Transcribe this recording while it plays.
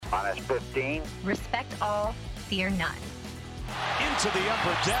Minus 15. Respect all, fear none. Into the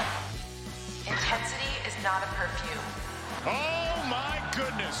upper deck. Intensity is not a perfume. Oh my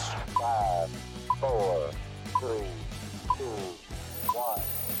goodness. 5, 4, 3, 2, 1.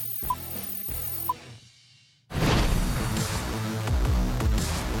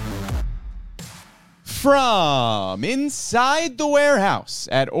 From inside the warehouse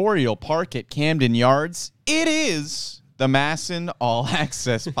at Oriole Park at Camden Yards, it is the Masson All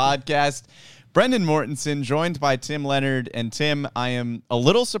Access Podcast. Brendan Mortensen, joined by Tim Leonard. And Tim, I am a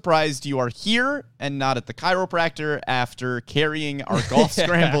little surprised you are here and not at the chiropractor after carrying our golf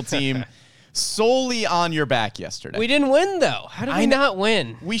scramble team solely on your back yesterday. We didn't win, though. How did we not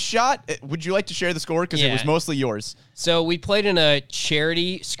win? We shot. Would you like to share the score? Because it was mostly yours. So we played in a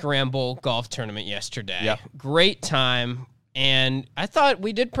charity scramble golf tournament yesterday. Yep. Great time. And I thought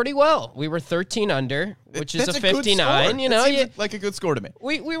we did pretty well. We were 13 under, which is a 59. You know, seems like a good score to me.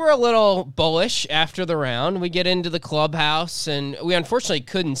 We were a little bullish after the round. We get into the clubhouse, and we unfortunately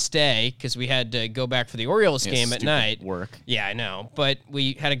couldn't stay because we had to go back for the Orioles game at night. Work. Yeah, I know. But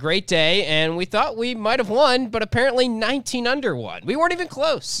we had a great day, and we thought we might have won, but apparently 19 under won. We weren't even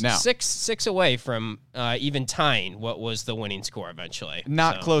close. No. Six away from even tying what was the winning score eventually.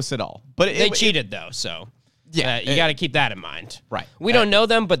 Not close at all. But they cheated, though, so... Yeah, you got to keep that in mind. Right. We don't know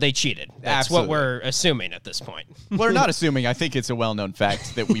them, but they cheated. That's Absolutely. what we're assuming at this point. We're not assuming. I think it's a well-known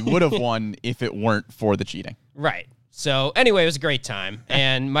fact that we would have won if it weren't for the cheating. Right. So anyway, it was a great time,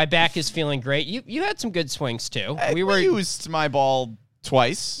 and my back is feeling great. You had some good swings too. We used my ball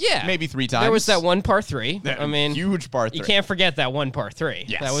twice. Yeah, maybe 3 times. There was that one par 3. I mean, huge par 3. You can't forget that one par 3.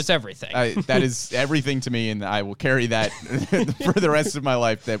 Yes. That was everything. That is everything to me, and I will carry that for the rest of my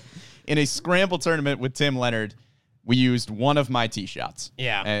life. That in a scramble tournament with Tim Leonard, we used one of my tee shots.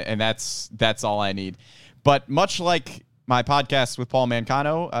 Yeah. And that's all I need. But much like my podcast with Paul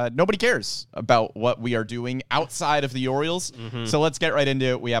Mancano, nobody cares about what we are doing outside of the Orioles. Mm-hmm. So let's get right into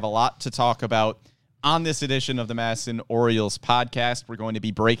it. We have a lot to talk about on this edition of the Masson Orioles podcast. We're going to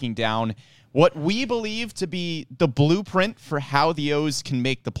be breaking down what we believe to be the blueprint for how the O's can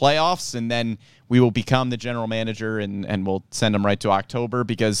make the playoffs, and then we will become the general manager, and we'll send them right to October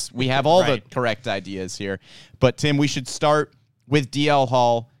because we have all the correct ideas here. But, Tim, we should start with DL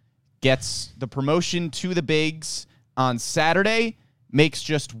Hall. Gets the promotion to the bigs on Saturday, makes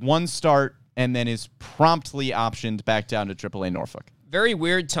just one start, and then is promptly optioned back down to AAA Norfolk. Very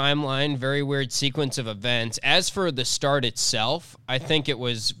weird timeline, very weird sequence of events. As for the start itself, I think it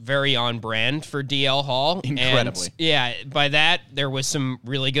was very on brand for DL Hall. Incredibly. And, yeah, by that, there was some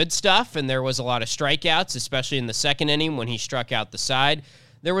really good stuff, and there was a lot of strikeouts, especially in the second inning when he struck out the side.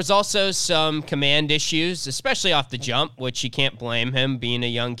 There was also some command issues, especially off the jump, which you can't blame him, being a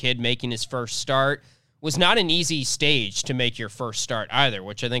young kid making his first start. Was not an easy stage to make your first start either,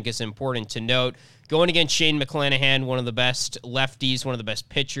 which I think is important to note. Going against Shane McClanahan, one of the best lefties, one of the best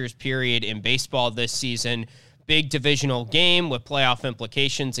pitchers, period, in baseball this season. Big divisional game with playoff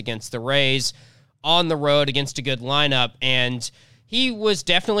implications against the Rays on the road against a good lineup. And he was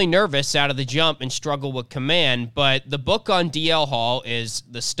definitely nervous out of the jump and struggled with command. But the book on DL Hall is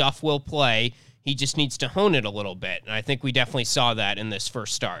the stuff will play. He just needs to hone it a little bit. And I think we definitely saw that in this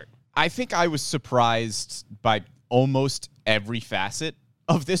first start. I think I was surprised by almost every facet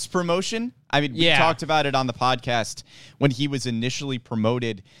of this promotion. I mean, we talked about it on the podcast when he was initially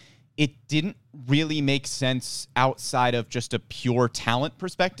promoted. It didn't really make sense outside of just a pure talent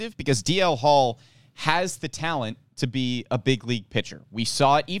perspective because DL Hall has the talent to be a big league pitcher. We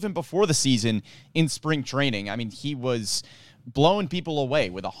saw it even before the season in spring training. I mean, he was blowing people away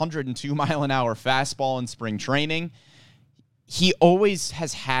with a 102-mile-an-hour fastball in spring training. He always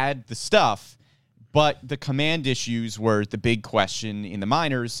has had the stuff, but the command issues were the big question in the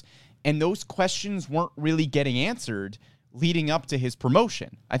minors, and those questions weren't really getting answered leading up to his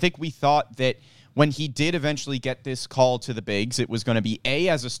promotion. I think we thought that when he did eventually get this call to the bigs, it was going to be A,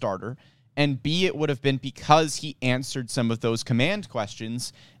 as a starter, and B, it would have been because he answered some of those command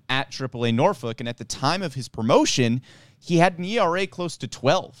questions at AAA Norfolk, and at the time of his promotion, he had an ERA close to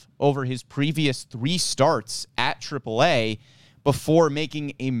 12 over his previous 3 starts at AAA, before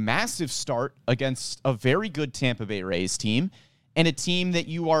making a massive start against a very good Tampa Bay Rays team and a team that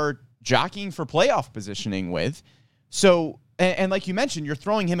you are jockeying for playoff positioning with. So, and like you mentioned, you're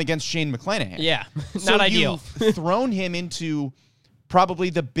throwing him against Shane McClanahan. Yeah, not ideal. You've thrown him into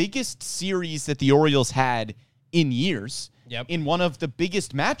probably the biggest series that the Orioles had in years, in one of the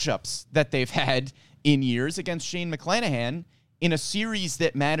biggest matchups that they've had in years against Shane McClanahan, in a series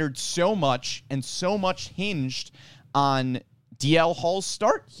that mattered so much and so much hinged on DL Hall's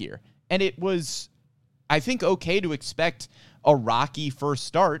start here. And it was, I think, okay to expect a rocky first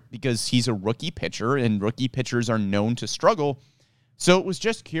start because he's a rookie pitcher and rookie pitchers are known to struggle. So it was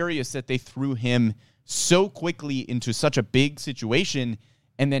just curious that they threw him so quickly into such a big situation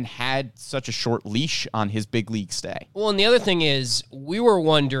and then had such a short leash on his big league stay. Well, and the other thing is, we were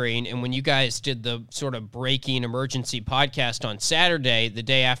wondering, and when you guys did the sort of breaking emergency podcast on Saturday, the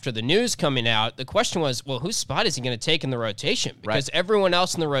day after the news coming out, the question was, well, whose spot is he going to take in the rotation? Because everyone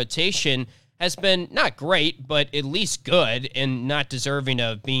else in the rotation has been not great, but at least good and not deserving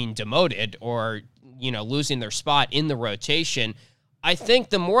of being demoted or, losing their spot in the rotation. I think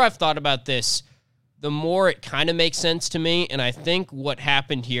the more I've thought about this, the more it kind of makes sense to me. And I think what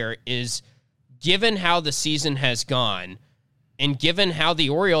happened here is, given how the season has gone and given how the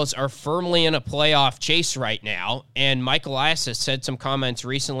Orioles are firmly in a playoff chase right now, and Mike Elias has said some comments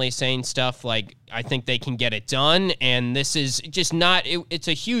recently saying stuff like, I think they can get it done. And this is just not, it's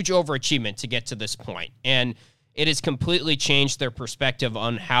a huge overachievement to get to this point. And it has completely changed their perspective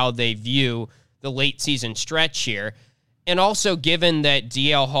on how they view the late season stretch here. And also, given that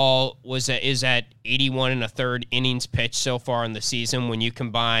DL Hall is at 81 1/3 innings pitched so far in the season, when you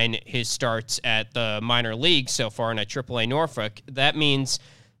combine his starts at the minor league so far and at AAA Norfolk, that means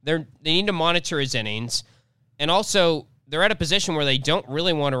they need to monitor his innings. And also, they're at a position where they don't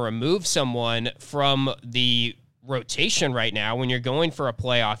really want to remove someone from the rotation right now when you're going for a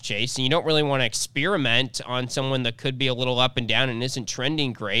playoff chase, and you don't really want to experiment on someone that could be a little up and down and isn't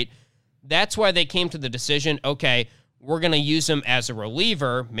trending great. That's why they came to the decision, okay, we're going to use him as a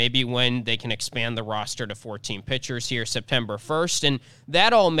reliever, maybe when they can expand the roster to 14 pitchers here September 1st. And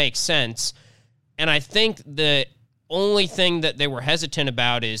that all makes sense. And I think the only thing that they were hesitant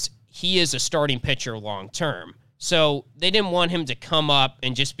about is he is a starting pitcher long term. So they didn't want him to come up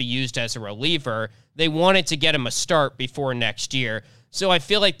and just be used as a reliever. They wanted to get him a start before next year. So I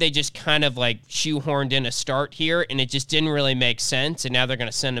feel like they just kind of like shoehorned in a start here, and it just didn't really make sense. And now they're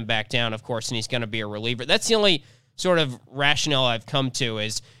going to send him back down, of course, and he's going to be a reliever. That's the only sort of rationale I've come to,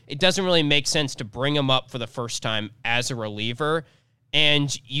 is it doesn't really make sense to bring him up for the first time as a reliever,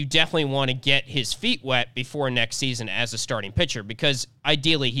 and you definitely want to get his feet wet before next season as a starting pitcher, because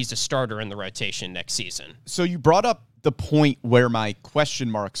ideally he's a starter in the rotation next season. So you brought up the point where my question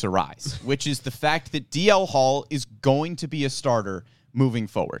marks arise, which is the fact that DL Hall is going to be a starter moving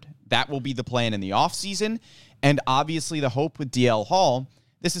forward. That will be the plan in the offseason, and obviously the hope with DL Hall,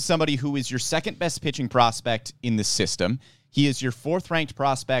 this is somebody who is your second best pitching prospect in the system. He is your fourth ranked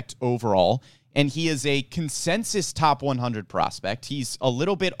prospect overall, and he is a consensus top 100 prospect. He's a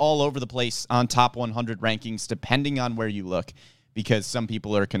little bit all over the place on top 100 rankings, depending on where you look, because some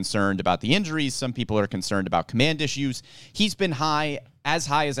people are concerned about the injuries. Some people are concerned about command issues. He's been as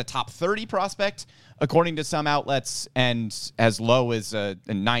high as a top 30 prospect, according to some outlets, and as low as a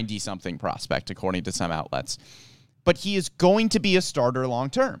 90-something prospect, according to some outlets. But he is going to be a starter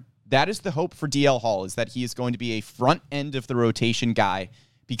long term. That is the hope for DL Hall, is that he is going to be a front end of the rotation guy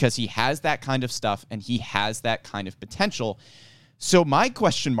because he has that kind of stuff and he has that kind of potential. So my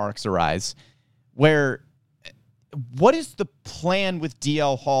question marks arise, what is the plan with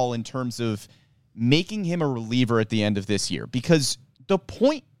DL Hall in terms of making him a reliever at the end of this year? Because the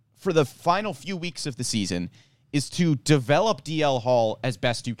point for the final few weeks of the season is to develop DL Hall as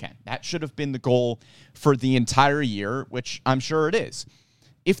best you can. That should have been the goal for the entire year, which I'm sure it is.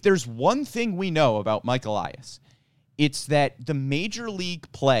 If there's one thing we know about Mike Elias, it's that the major league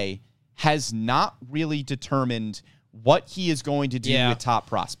play has not really determined what he is going to do with top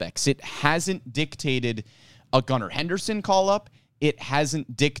prospects. It hasn't dictated a Gunnar Henderson call-up. It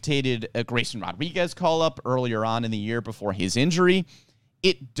hasn't dictated a Grayson Rodriguez call-up earlier on in the year before his injury.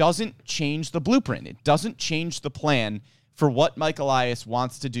 It doesn't change the blueprint. It doesn't change the plan for what Mike Elias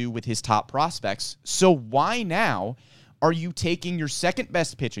wants to do with his top prospects. So why now are you taking your second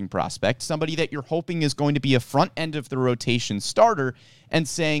best pitching prospect, somebody that you're hoping is going to be a front end of the rotation starter, and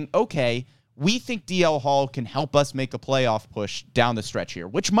saying, okay, we think DL Hall can help us make a playoff push down the stretch here,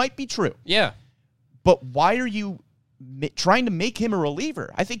 which might be true. Yeah. But why are you trying to make him a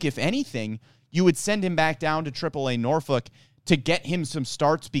reliever? I think if anything, you would send him back down to AAA Norfolk to get him some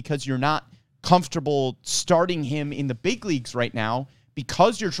starts, because you're not comfortable starting him in the big leagues right now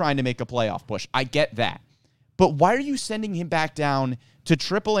because you're trying to make a playoff push. I get that. But why are you sending him back down to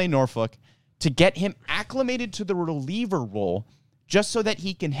AAA Norfolk to get him acclimated to the reliever role just so that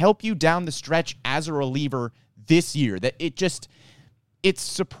he can help you down the stretch as a reliever this year? That it's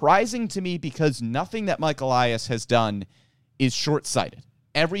surprising to me, because nothing that Mike Elias has done is short-sighted.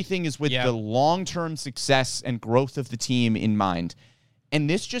 Everything is with the long-term success and growth of the team in mind. And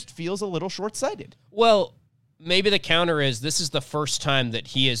this just feels a little short-sighted. Well, maybe the counter is this is the first time that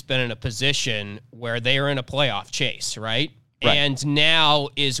he has been in a position where they are in a playoff chase, right? Right. And now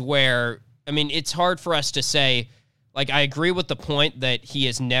is where, I mean, it's hard for us to say, like, I agree with the point that he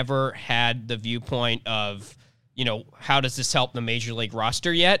has never had the viewpoint of, you know, how does this help the major league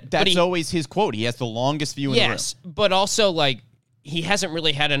roster yet? That's always his quote. He has the longest view in the room. Yes, but also, like, he hasn't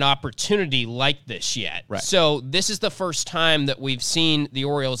really had an opportunity like this yet. Right. So this is the first time that we've seen the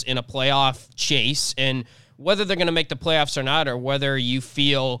Orioles in a playoff chase, and whether they're going to make the playoffs or not, or whether you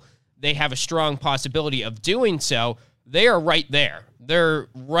feel they have a strong possibility of doing so, they are right there. They're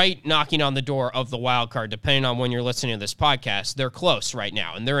right knocking on the door of the wild card, depending on when you're listening to this podcast. They're close right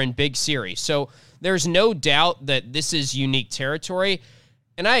now, and they're in big series. So there's no doubt that this is unique territory.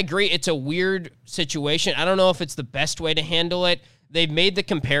 And I agree, it's a weird situation. I don't know if it's the best way to handle it. They've made the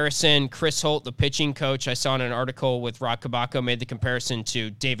comparison. Chris Holt, the pitching coach, I saw in an article with Rock Kabako, made the comparison to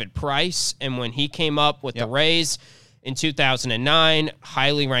David Price. And when he came up with the Rays in 2009,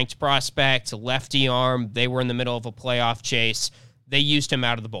 highly ranked prospect, lefty arm, they were in the middle of a playoff chase. They used him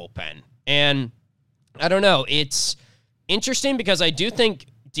out of the bullpen. And I don't know, it's interesting because I do think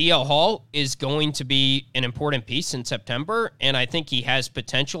DL Hall is going to be an important piece in September, and I think he has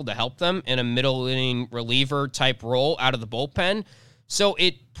potential to help them in a middle-inning reliever type role out of the bullpen. So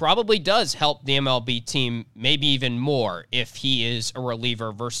it probably does help the MLB team maybe even more if he is a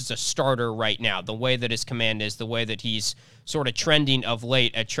reliever versus a starter right now, the way that his command is, the way that he's sort of trending of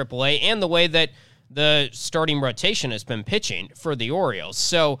late at AAA, and the way that the starting rotation has been pitching for the Orioles.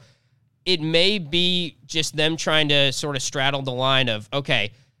 So it may be just them trying to sort of straddle the line of,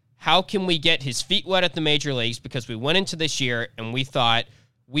 okay, how can we get his feet wet at the major leagues? Because we went into this year and we thought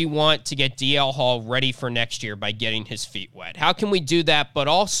we want to get DL Hall ready for next year by getting his feet wet. How can we do that, but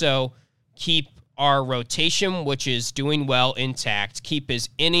also keep our rotation, which is doing well, intact, keep his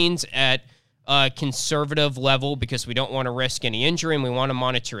innings at a conservative level because we don't want to risk any injury and we want to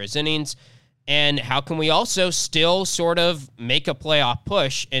monitor his innings? And how can we also still sort of make a playoff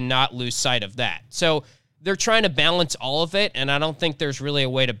push and not lose sight of that? So they're trying to balance all of it, and I don't think there's really a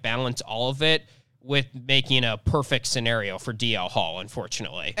way to balance all of it with making a perfect scenario for DL Hall,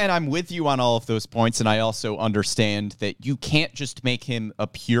 unfortunately. And I'm with you on all of those points, and I also understand that you can't just make him a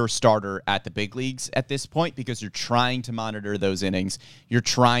pure starter at the big leagues at this point because you're trying to monitor those innings. You're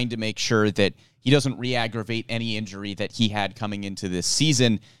trying to make sure that he doesn't re-aggravate any injury that he had coming into this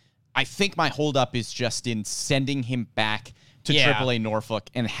season. I think my holdup is just in sending him back to AAA Norfolk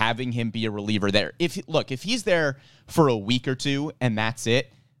and having him be a reliever there. If he's there for a week or two and that's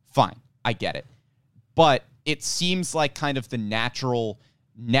it, fine, I get it. But it seems like kind of the natural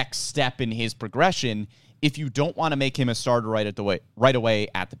next step in his progression, if you don't want to make him a starter right away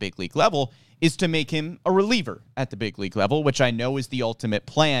at the big league level, is to make him a reliever at the big league level, which I know is the ultimate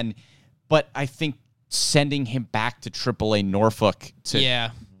plan. But I think sending him back to AAA Norfolk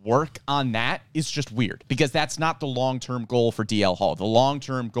to work on that is just weird because that's not the long-term goal for DL Hall. The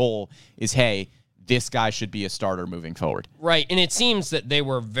long-term goal is, hey, this guy should be a starter moving forward. Right, and it seems that they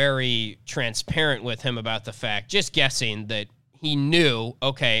were very transparent with him about the fact, just guessing that he knew,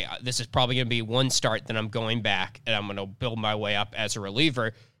 okay, this is probably going to be one start, then I'm going back, and I'm going to build my way up as a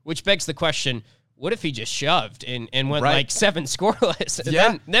reliever, which begs the question, what if he just shoved and went like 7 scoreless?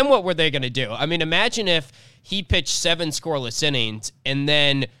 Yeah. Then what were they going to do? I mean, imagine if he pitched 7 scoreless innings and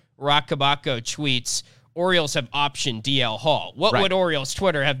then Rock Kabako tweets, Orioles have optioned DL Hall. What would Orioles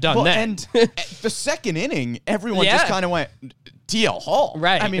Twitter have done then? And the second inning, everyone just kind of went, DL Hall.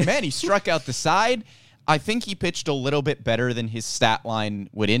 Right. I mean, man, he struck out the side. I think he pitched a little bit better than his stat line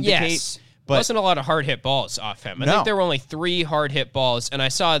would indicate. Yes. But wasn't a lot of hard hit balls off him. I think there were only 3 hard hit balls, and I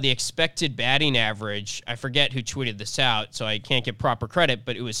saw the expected batting average. I forget who tweeted this out, so I can't give proper credit,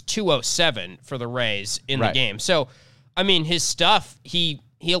 but it was 207 for the Rays in the game. So, I mean, his stuff, he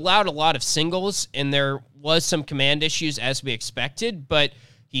allowed a lot of singles, and there was some command issues as we expected, but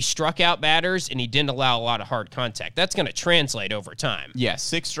he struck out batters, and he didn't allow a lot of hard contact. That's going to translate over time. Yeah,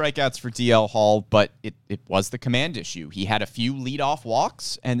 6 strikeouts for DL Hall, but it was the command issue. He had a few leadoff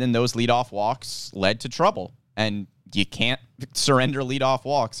walks, and then those leadoff walks led to trouble. And you can't surrender leadoff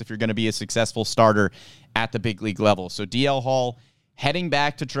walks if you're going to be a successful starter at the big league level. So DL Hall heading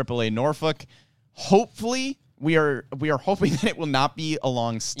back to AAA Norfolk. Hopefully, we are hoping that it will not be a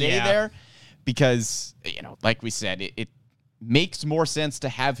long stay there because, like we said, it makes more sense to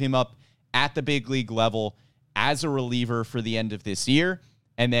have him up at the big league level as a reliever for the end of this year.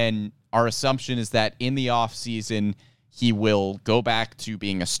 And then our assumption is that in the offseason, he will go back to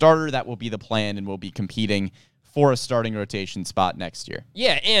being a starter. That will be the plan, and will be competing for a starting rotation spot next year.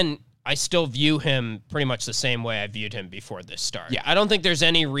 Yeah, and I still view him pretty much the same way I viewed him before this start. Yeah. I don't think there's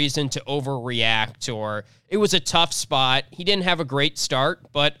any reason to overreact, or it was a tough spot. He didn't have a great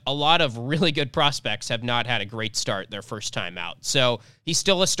start, but a lot of really good prospects have not had a great start their first time out. So he's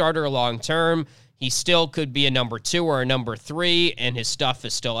still a starter long term. He still could be a number 2 or a number 3, and his stuff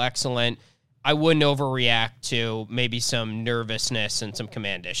is still excellent. I wouldn't overreact to maybe some nervousness and some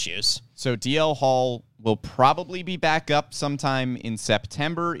command issues. So DL Hall will probably be back up sometime in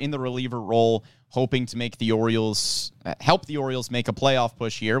September in the reliever role, hoping to make the Orioles, help the Orioles make a playoff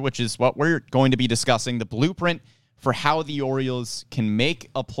push here, which is what we're going to be discussing, the blueprint for how the Orioles can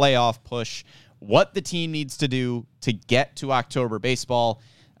make a playoff push, what the team needs to do to get to October baseball,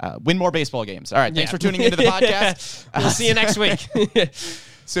 win more baseball games. All right, thanks for tuning into the podcast. We'll see you next week.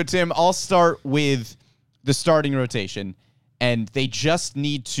 So, Tim, I'll start with the starting rotation, and they just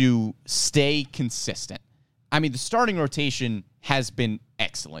need to stay consistent. I mean, the starting rotation has been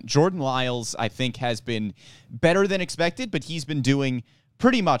excellent. Jordan Lyles, I think, has been better than expected, but he's been doing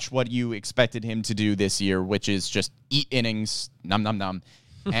pretty much what you expected him to do this year, which is just eat innings,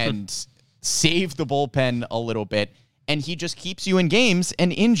 and save the bullpen a little bit. And he just keeps you in games.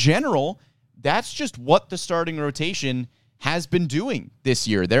 And in general, that's just what the starting rotation has been doing this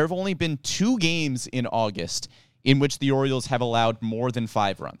year. There have only been 2 games in August in which the Orioles have allowed more than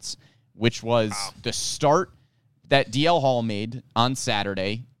 5 runs, which was the start that DL Hall made on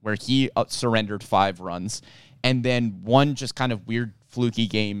Saturday, where he surrendered 5 runs, and then one just kind of weird fluky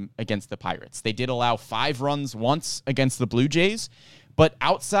game against the Pirates. They did allow 5 runs once against the Blue Jays, but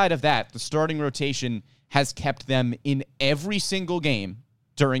outside of that, the starting rotation has kept them in every single game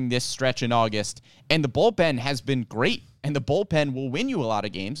during this stretch in August, and the bullpen has been great. And the bullpen will win you a lot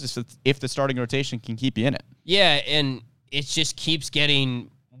of games if the starting rotation can keep you in it. Yeah, and it just keeps getting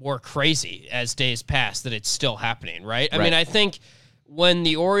more crazy as days pass that it's still happening, right? I mean, I think when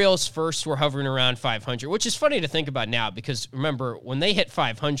the Orioles first were hovering around 500, which is funny to think about now because, remember, when they hit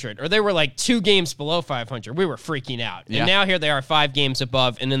 500, or they were like 2 games below 500, we were freaking out. And now here they are 5 games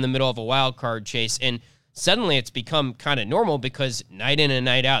above and in the middle of a wild card chase. And suddenly it's become kind of normal because night in and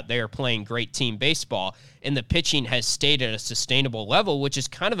night out, they are playing great team baseball, and the pitching has stayed at a sustainable level, which is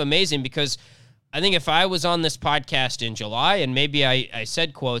kind of amazing because I think if I was on this podcast in July, and maybe I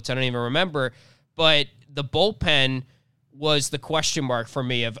said quotes, I don't even remember, but the bullpen was the question mark for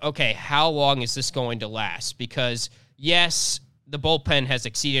me of, okay, how long is this going to last? Because yes, the bullpen has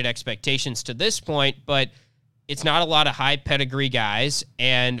exceeded expectations to this point, but it's not a lot of high pedigree guys,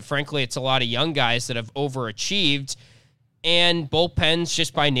 and frankly, it's a lot of young guys that have overachieved, and bullpens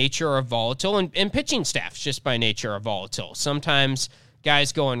just by nature are volatile, and pitching staffs just by nature are volatile. Sometimes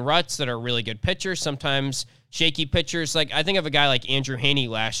guys go in ruts that are really good pitchers, sometimes shaky pitchers. Like, I think of a guy like Andrew Heaney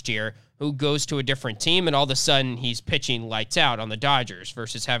last year who goes to a different team, and all of a sudden he's pitching lights out on the Dodgers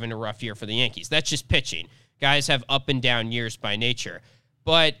versus having a rough year for the Yankees. That's just pitching. Guys have up and down years by nature.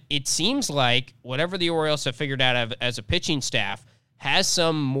 But it seems like whatever the Orioles have figured out as a pitching staff has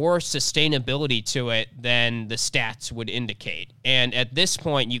some more sustainability to it than the stats would indicate. And at this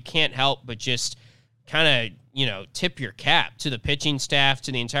point, you can't help but just kind of, tip your cap to the pitching staff,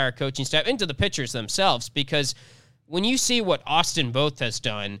 to the entire coaching staff, and to the pitchers themselves. Because when you see what Austin Voth has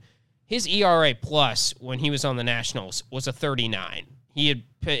done, his ERA plus when he was on the Nationals was a 39. He had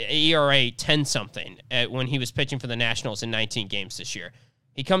ERA 10-something when he was pitching for the Nationals in 19 games this year.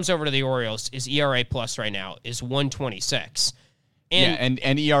 He comes over to the Orioles. His ERA plus right now is 126. And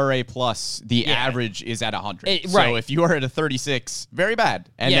ERA plus, the average is at 100. Right. So if you are at a 36, very bad.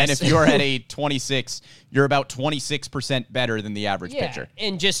 And then if you're at a 26, you're about 26% better than the average pitcher.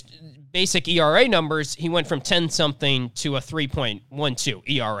 And just basic ERA numbers, he went from 10-something to a 3.12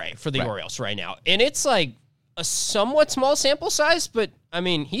 ERA for the Orioles right now. And it's like a somewhat small sample size, but, I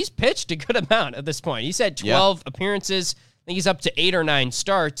mean, he's pitched a good amount at this point. He's had 12 appearances. I think he's up to 8 or 9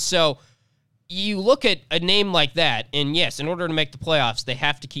 starts. So you look at a name like that, and yes, in order to make the playoffs, they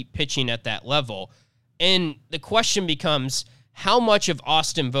have to keep pitching at that level. And the question becomes, how much of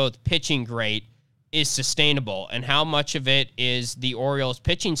Austin Voth pitching great is sustainable, and how much of it is the Orioles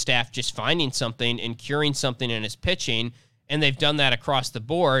pitching staff just finding something and curing something in his pitching, and they've done that across the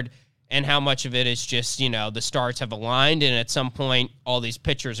board, and how much of it is just, the stars have aligned, and at some point, all these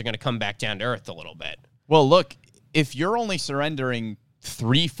pitchers are going to come back down to earth a little bit. Well, look, if you're only surrendering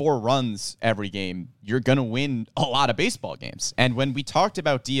 3-4 runs every game, you're going to win a lot of baseball games. And when we talked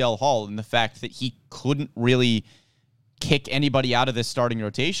about DL Hall and the fact that he couldn't really kick anybody out of this starting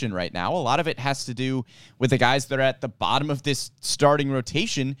rotation right now, a lot of it has to do with the guys that are at the bottom of this starting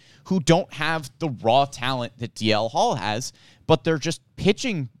rotation who don't have the raw talent that DL Hall has, but they're just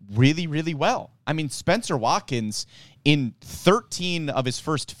pitching really, really well. I mean, Spencer Watkins, in 13 of his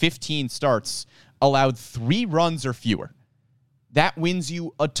first 15 starts, allowed 3 runs or fewer. That wins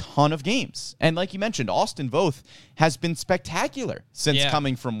you a ton of games. And like you mentioned, Austin Voth has been spectacular since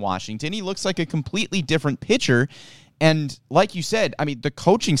coming from Washington. He looks like a completely different pitcher. And like you said, I mean, the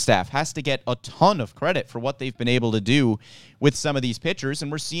coaching staff has to get a ton of credit for what they've been able to do with some of these pitchers. And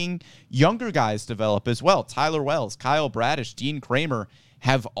we're seeing younger guys develop as well. Tyler Wells, Kyle Bradish, Dean Kramer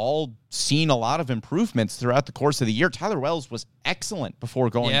have all seen a lot of improvements throughout the course of the year. Tyler Wells was excellent before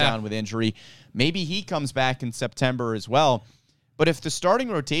going down with injury. Maybe he comes back in September as well. But if the starting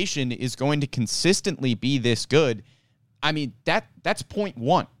rotation is going to consistently be this good, I mean, that's point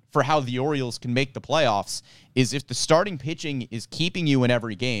one for how the Orioles can make the playoffs, is if the starting pitching is keeping you in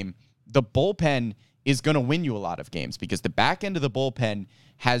every game, the bullpen is going to win you a lot of games because the back end of the bullpen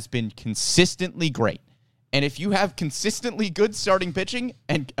has been consistently great. And if you have consistently good starting pitching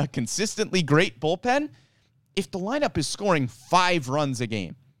and a consistently great bullpen, if the lineup is scoring 5 runs a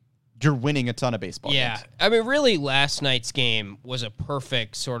game, you're winning a ton of baseball games. I mean, really, last night's game was a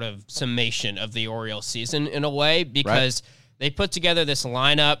perfect sort of summation of the Orioles season in a way, because they put together this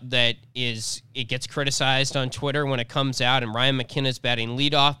lineup that it gets criticized on Twitter when it comes out, and Ryan McKenna's batting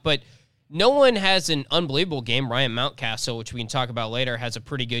leadoff, but no one has an unbelievable game. Ryan Mountcastle, which we can talk about later, has a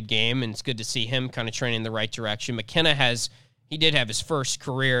pretty good game, and it's good to see him kind of trending in the right direction. McKenna he did have his first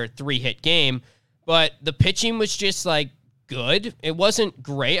career 3-hit game, but the pitching was just like good. It wasn't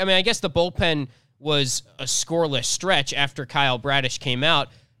great. I mean, I guess the bullpen was a scoreless stretch after Kyle Bradish came out,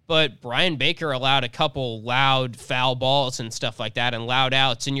 but Brian Baker allowed a couple loud foul balls and stuff like that and loud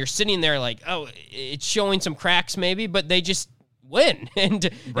outs, and you're sitting there like, oh, it's showing some cracks maybe, but they just win, and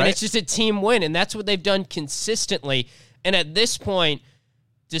it's just a team win, and that's what they've done consistently. And at this point,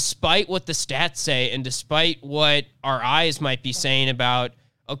 despite what the stats say and despite what our eyes might be saying about,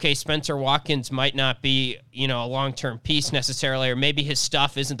 okay, Spencer Watkins might not be, a long-term piece necessarily, or maybe his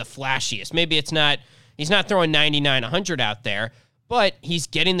stuff isn't the flashiest. Maybe he's not throwing 99, 100 out there, but he's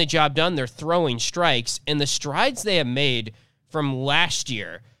getting the job done. They're throwing strikes, and the strides they have made from last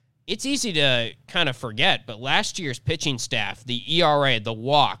year, it's easy to kind of forget, but last year's pitching staff, the ERA, the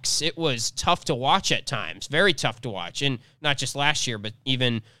walks, it was tough to watch at times, very tough to watch, and not just last year, but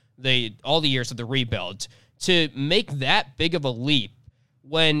even all the years of the rebuild. To make that big of a leap,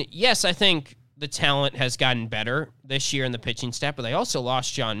 when, yes, I think the talent has gotten better this year in the pitching staff, but they also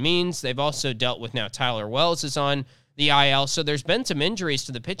lost John Means. They've also dealt with now Tyler Wells is on the IL, so there's been some injuries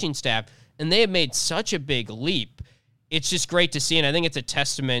to the pitching staff, and they have made such a big leap. It's just great to see, and I think it's a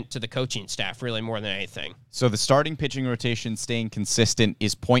testament to the coaching staff, really, more than anything. So the starting pitching rotation staying consistent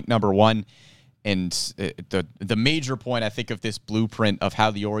is point number one. And the major point, I think, of this blueprint of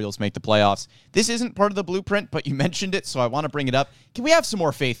how the Orioles make the playoffs. This isn't part of the blueprint, but you mentioned it, so I want to bring it up. Can we have some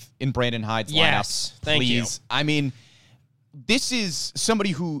more faith in Brandon Hyde's lineup? Yes, thank you. I mean, this is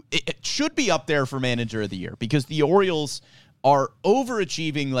somebody who it should be up there for manager of the year because the Orioles are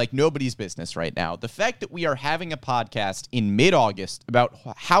overachieving like nobody's business right now. The fact that we are having a podcast in mid-August about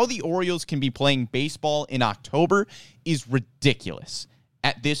how the Orioles can be playing baseball in October is ridiculous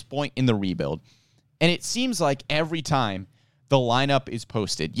at this point in the rebuild. And it seems like every time the lineup is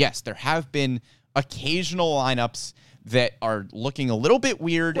posted, yes, there have been occasional lineups that are looking a little bit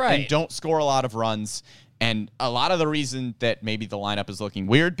weird and don't score a lot of runs. And a lot of the reason that maybe the lineup is looking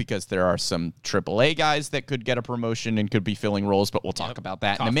weird because there are some AAA guys that could get a promotion and could be filling roles, but we'll talk about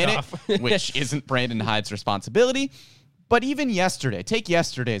that in a minute, which isn't Brandon Hyde's responsibility. But even yesterday, take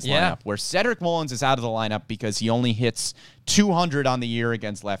yesterday's lineup, where Cedric Mullins is out of the lineup because he only hits 200 on the year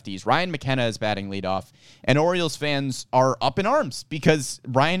against lefties. Ryan McKenna is batting leadoff, and Orioles fans are up in arms because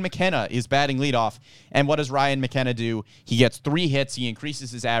Ryan McKenna is batting leadoff. And what does Ryan McKenna do? He gets 3 hits. He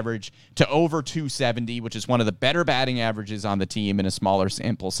increases his average to over 270, which is one of the better batting averages on the team in a smaller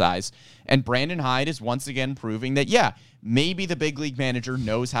sample size. And Brandon Hyde is once again proving that, maybe the big league manager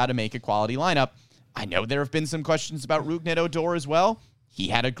knows how to make a quality lineup. I know there have been some questions about Rougned Odor as well. He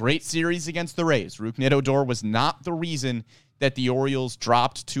had a great series against the Rays. Rougned Odor was not the reason that the Orioles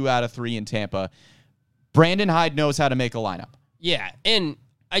dropped 2 out of 3 in Tampa. Brandon Hyde knows how to make a lineup. Yeah, and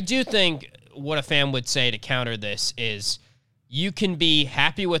I do think what a fan would say to counter this is you can be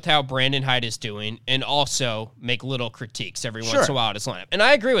happy with how Brandon Hyde is doing and also make little critiques every once in a while at his lineup. And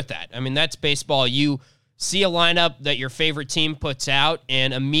I agree with that. I mean, that's baseball. You see a lineup that your favorite team puts out,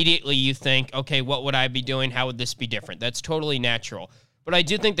 and immediately you think, okay, what would I be doing? How would this be different? That's totally natural. But I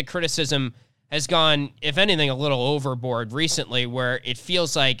do think the criticism has gone, if anything, a little overboard recently, where it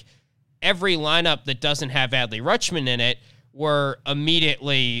feels like every lineup that doesn't have Adley Rutschman in it, were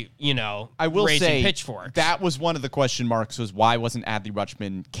immediately, I will raising say pitchforks. That was one of the question marks, was why wasn't Adley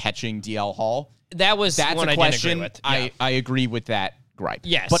Rutschman catching DL Hall? That's one a I question. didn't agree with. Yeah. I agree with that gripe.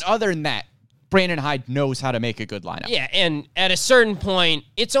 Yes. But other than that, Brandon Hyde knows how to make a good lineup. Yeah, and at a certain point,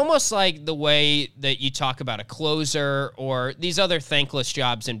 it's almost like the way that you talk about a closer or these other thankless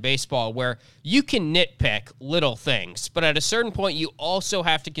jobs in baseball where you can nitpick little things, but at a certain point, you also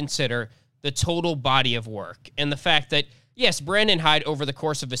have to consider the total body of work and the fact that, yes, Brandon Hyde over the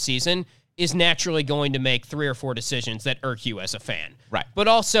course of a season is naturally going to make 3 or 4 decisions that irk you as a fan. Right. But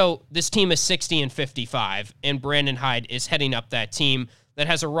also, this team is 60-55, and Brandon Hyde is heading up that team that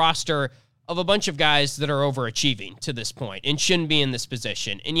has a roster of a bunch of guys that are overachieving to this point and shouldn't be in this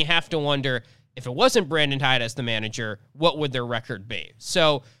position. And you have to wonder, if it wasn't Brandon Hyde as the manager, what would their record be?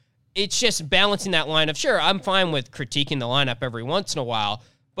 So it's just balancing that line of, sure, I'm fine with critiquing the lineup every once in a while,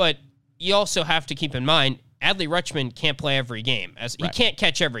 but you also have to keep in mind, Adley Rutschman can't play every game. He can't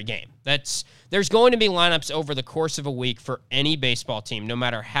catch every game. There's going to be lineups over the course of a week for any baseball team, no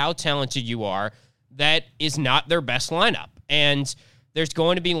matter how talented you are, that is not their best lineup. And there's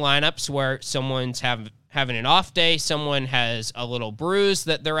going to be lineups where someone's having an off day, someone has a little bruise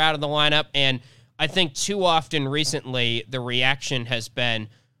that they're out of the lineup, and I think too often recently the reaction has been,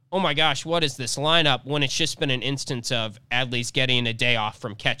 oh my gosh, what is this lineup, when it's just been an instance of Adley's getting a day off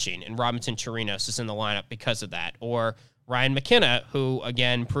from catching, and Robinson Chirinos is in the lineup because of that, or Ryan McKenna, who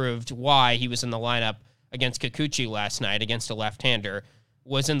again proved why he was in the lineup against Kikuchi last night against a left-hander,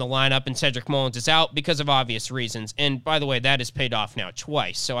 was in the lineup, and Cedric Mullins is out because of obvious reasons. And by the way, that has paid off now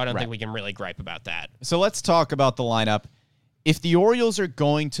twice, so I don't think we can really gripe about that. So let's talk about the lineup. If the Orioles are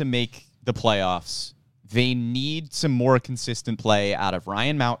going to make the playoffs, they need some more consistent play out of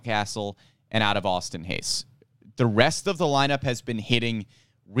Ryan Mountcastle and out of Austin Hayes. The rest of the lineup has been hitting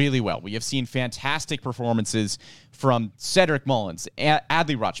really well. We have seen fantastic performances from Cedric Mullins,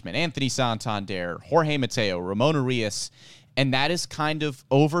 Adley Rutschman, Anthony Santander, Jorge Mateo, Ramon Urias, and that is kind of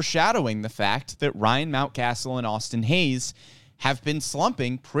overshadowing the fact that Ryan Mountcastle and Austin Hayes have been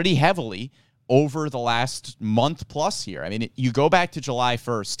slumping pretty heavily over the last month plus here. I mean, you go back to July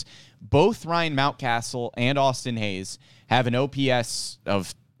 1st, both Ryan Mountcastle and Austin Hayes have an OPS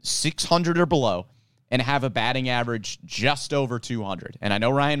of 600 or below and have a batting average just over 200. And I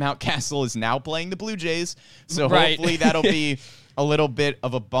know Ryan Mountcastle is now playing the Blue Jays, so hopefully that'll be a little bit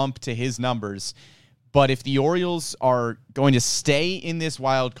of a bump to his numbers. But if the Orioles are going to stay in this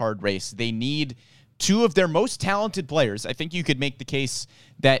wild card race, they need 2 of their most talented players. I think you could make the case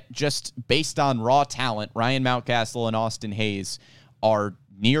that just based on raw talent, Ryan Mountcastle and Austin Hayes are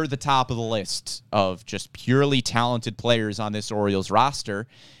near the top of the list of just purely talented players on this Orioles roster.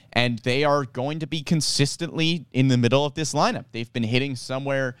 And they are going to be consistently in the middle of this lineup. They've been hitting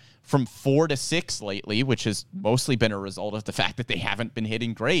somewhere from 4 to 6 lately, which has mostly been a result of the fact that they haven't been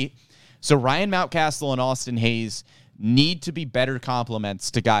hitting great. So Ryan Mountcastle and Austin Hayes need to be better complements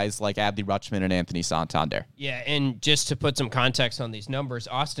to guys like Adley Rutschman and Anthony Santander. Yeah, and just to put some context on these numbers,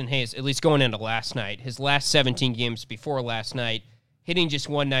 Austin Hayes, at least going into last night, his last 17 games before last night, hitting just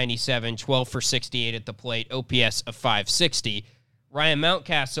 197, 12 for 68 at the plate, OPS of 560. Ryan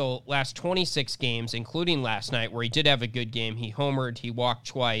Mountcastle, last 26 games, including last night, where he did have a good game. He homered, he walked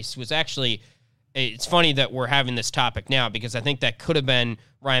twice, was actually... It's funny that we're having this topic now because I think that could have been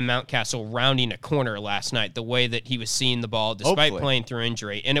Ryan Mountcastle rounding a corner last night, the way that he was seeing the ball despite playing through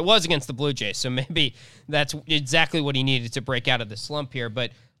injury. And it was against the Blue Jays, so maybe that's exactly what he needed to break out of the slump here.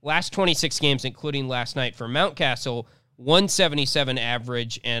 But last 26 games, including last night for Mountcastle, 177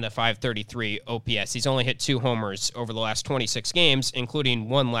 average and a 533 OPS. He's only hit 2 homers over the last 26 games, including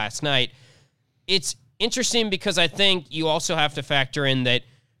 1 last night. It's interesting because I think you also have to factor in that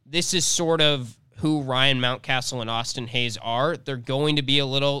this is sort of who Ryan Mountcastle and Austin Hayes are. They're going to be a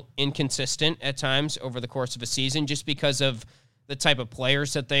little inconsistent at times over the course of a season just because of the type of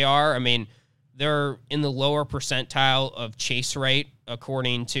players that they are. I mean, they're in the lower percentile of chase rate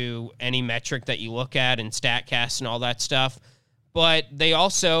according to any metric that you look at and StatCast and all that stuff. But they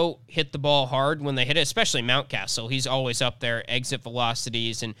also hit the ball hard when they hit it, especially Mountcastle. He's always up there, exit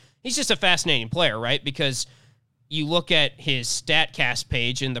velocities, and he's just a fascinating player, right? Because you look at his StatCast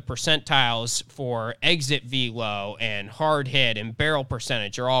page and the percentiles for exit velo and hard hit and barrel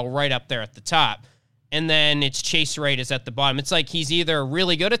percentage are all right up there at the top. And then its chase rate is at the bottom. It's like he's either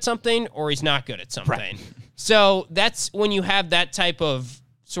really good at something or he's not good at something. Right. So that's when you have that type of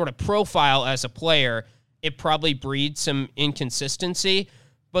sort of profile as a player, it probably breeds some inconsistency.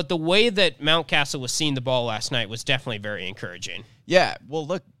 But the way that Mountcastle was seeing the ball last night was definitely very encouraging. Yeah, well,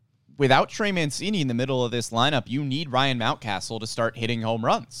 look, without Trey Mancini in the middle of this lineup, you need Ryan Mountcastle to start hitting home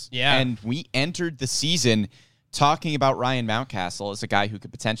runs. Yeah. And we entered the season talking about Ryan Mountcastle as a guy who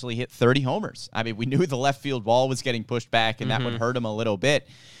could potentially hit 30 homers. I mean, we knew the left field wall was getting pushed back, and that would hurt him a little bit.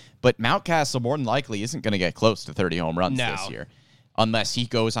 But Mountcastle more than likely isn't going to get close to 30 home runs this year unless he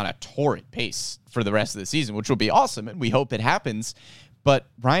goes on a torrid pace for the rest of the season, which will be awesome, and we hope it happens. But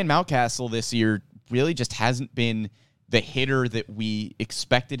Ryan Mountcastle this year really just hasn't been the hitter that we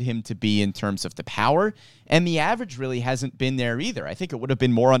expected him to be in terms of the power, and the average really hasn't been there either. I think it would have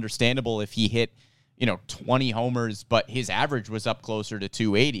been more understandable if he hit, 20 homers, but his average was up closer to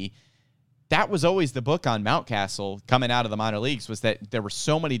 280. That was always the book on Mountcastle coming out of the minor leagues, was that there were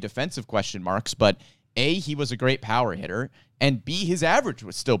so many defensive question marks, but A, he was a great power hitter, and B, his average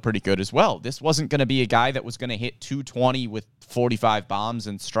was still pretty good as well. This wasn't going to be a guy that was going to hit 220 with 45 bombs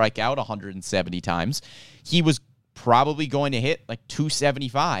and strike out 170 times. He was probably going to hit like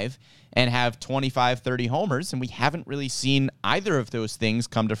 275 and have 25, 30 homers, and we haven't really seen either of those things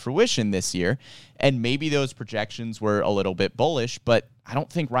come to fruition this year. And maybe those projections were a little bit bullish, but I don't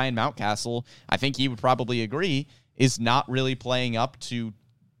think Ryan Mountcastle, I think he would probably agree, is not really playing up to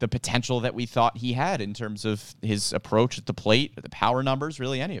the potential that we thought he had in terms of his approach at the plate, the power numbers,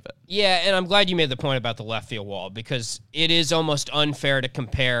 really any of it. Yeah, and I'm glad you made the point about the left field wall, because it is almost unfair to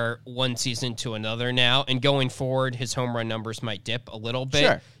compare one season to another now, and going forward, his home run numbers might dip a little bit.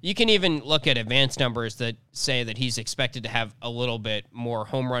 Sure. You can even look at advanced numbers that say that he's expected to have a little bit more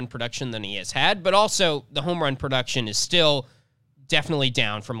home run production than he has had, but also the home run production is still definitely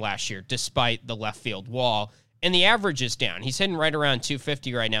down from last year, despite the left field wall. And the average is down. He's hitting right around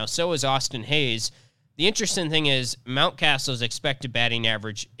 250 right now. So is Austin Hayes. The interesting thing is Mountcastle's expected batting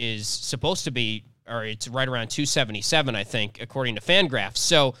average is supposed to be, or it's right around 277, I think, according to Fangraphs.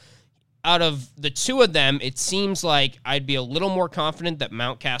 So out of the two of them, it seems like I'd be a little more confident that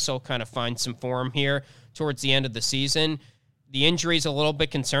Mountcastle kind of finds some form here towards the end of the season. The injury's a little bit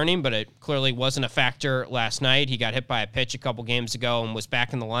concerning, but it clearly wasn't a factor last night. He got hit by a pitch a couple games ago and was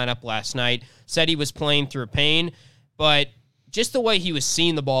back in the lineup last night. Said he was playing through pain, but just the way he was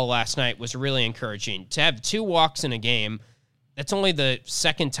seeing the ball last night was really encouraging. To have 2 walks in a game, that's only the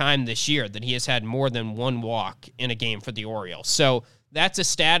second time this year that he has had more than 1 walk in a game for the Orioles. So that's a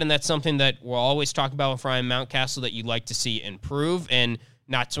stat, and that's something that we'll always talk about with Ryan Mountcastle that you'd like to see improve, and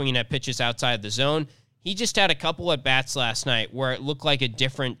not swinging at pitches outside of the zone. He just had a couple at bats last night where it looked like a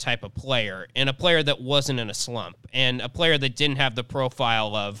different type of player, and a player that wasn't in a slump, and a player that didn't have the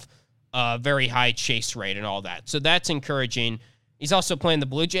profile of a very high chase rate and all that. So that's encouraging. He's also playing the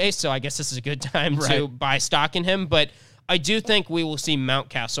Blue Jays, so I guess this is a good time to buy stock in him. But I do think we will see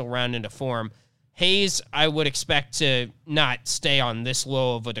Mountcastle round into form. Hayes, I would expect to not stay on this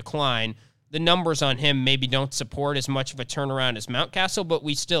low of a decline. The numbers on him maybe don't support as much of a turnaround as Mountcastle, but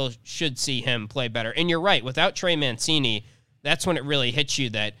we still should see him play better. And you're right, without Trey Mancini, that's when it really hits you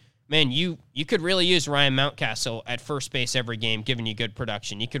that, man, you could really use Ryan Mountcastle at first base every game, giving you good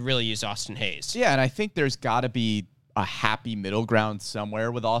production. You could really use Austin Hayes. Yeah, and I think there's got to be a happy middle ground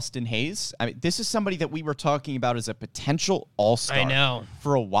somewhere with Austin Hayes. I mean, this is somebody that we were talking about as a potential all-star I know.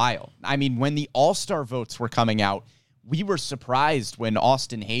 For a while. I mean, when the all-star votes were coming out, we were surprised when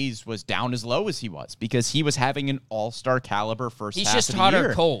Austin Hayes was down as low as he was, because he was having an all-star caliber first half of the year. He's just hot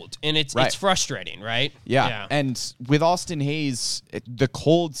or cold, and it's frustrating, right? Yeah. And with Austin Hayes, the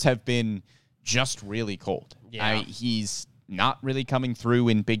colds have been just really cold. Yeah. He's not really coming through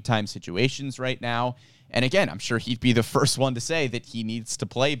in big-time situations right now. And again, I'm sure he'd be the first one to say that he needs to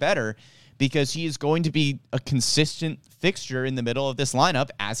play better, because he is going to be a consistent fixture in the middle of this lineup,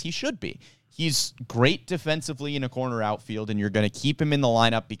 as he should be. He's great defensively in a corner outfield, and you're going to keep him in the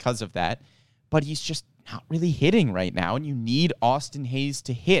lineup because of that. But he's just not really hitting right now, and you need Austin Hayes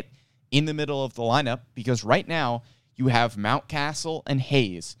to hit in the middle of the lineup, because right now you have Mountcastle and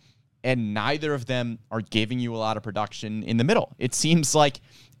Hayes, and neither of them are giving you a lot of production in the middle. It seems like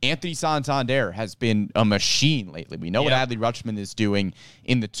Anthony Santander has been a machine lately. We know what Adley Rutschman is doing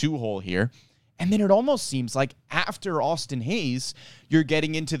in the 2-hole here. And then it almost seems like after Austin Hayes, you're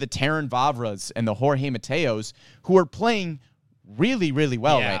getting into the Terrin Vavras and the Jorge Mateos, who are playing really, really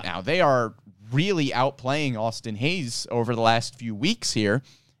well right now. They are really outplaying Austin Hayes over the last few weeks here.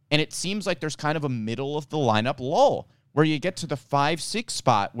 And it seems like there's kind of a middle of the lineup lull where you get to the 5-6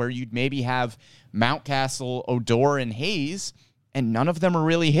 spot where you'd maybe have Mountcastle, Odor, and Hayes, and none of them are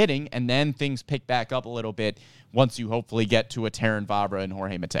really hitting. And then things pick back up a little bit once you hopefully get to a Terrin Vavra and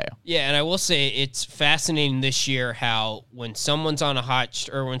Jorge Mateo. Yeah, and I will say it's fascinating this year how when someone's on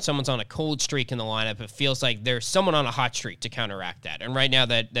a cold streak in the lineup, it feels like there's someone on a hot streak to counteract that. And right now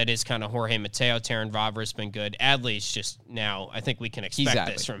that is kind of Jorge Mateo. Terrin Vavra's been good. Adley's just now, I think we can expect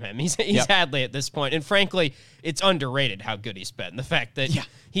this from him. He's Adley at this point. And frankly, it's underrated how good he's been. The fact that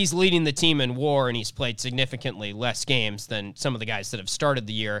he's leading the team in WAR and he's played significantly less games than some of the guys that have started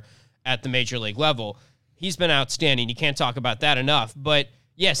the year at the major league level. He's been outstanding. You can't talk about that enough. But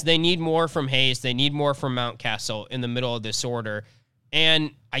yes, they need more from Hayes. They need more from Mountcastle in the middle of this order. And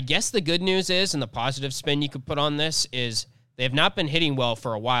I guess the good news is, and the positive spin you could put on this, is they have not been hitting well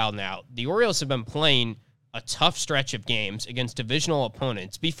for a while now. The Orioles have been playing a tough stretch of games against divisional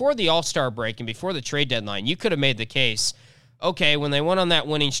opponents. Before the All-Star break and before the trade deadline, you could have made the case, okay, when they went on that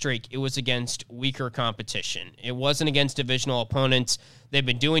winning streak, it was against weaker competition. It wasn't against divisional opponents. They've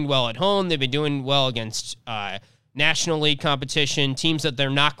been doing well at home. They've been doing well against National League competition, teams that they're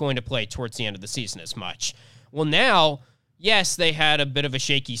not going to play towards the end of the season as much. Well, now, yes, they had a bit of a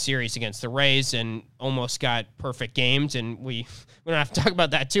shaky series against the Rays and almost got perfect games, and we don't have to talk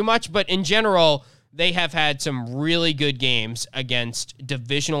about that too much, but in general, they have had some really good games against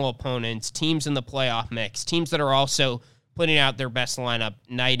divisional opponents, teams in the playoff mix, teams that are also putting out their best lineup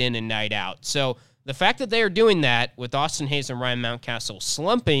night in and night out. So the fact that they are doing that with Austin Hayes and Ryan Mountcastle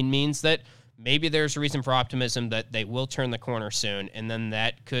slumping means that maybe there's reason for optimism that they will turn the corner soon, and then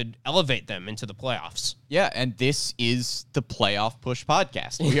that could elevate them into the playoffs. Yeah, and this is the Playoff Push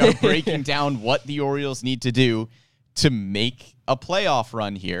podcast. We are breaking down what the Orioles need to do to make a playoff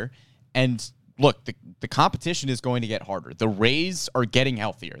run here. And look, the competition is going to get harder. The Rays are getting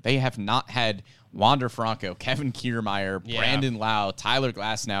healthier. They have not had Wander Franco, Kevin Kiermaier, Brandon Lau, Tyler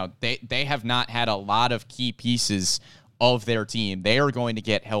Glasnow. They have not had a lot of key pieces of their team. They are going to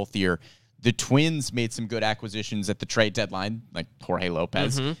get healthier. The Twins made some good acquisitions at the trade deadline, like Jorge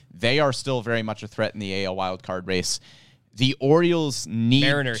Lopez. Mm-hmm. They are still very much a threat in the AL wildcard race. The Orioles need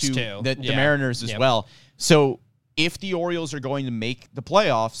Mariners too. The Mariners as well. So if the Orioles are going to make the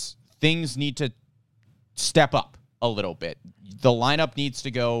playoffs, things need to step up a little bit. The lineup needs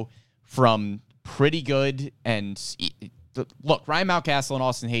to go from pretty good and look, Ryan Mountcastle and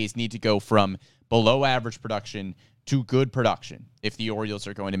Austin Hayes need to go from below average production to good production if the Orioles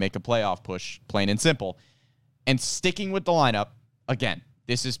are going to make a playoff push, plain and simple. And sticking with the lineup, again,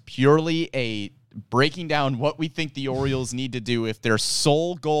 this is purely a breaking down what we think the Orioles need to do if their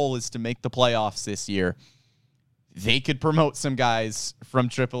sole goal is to make the playoffs this year. They could promote some guys from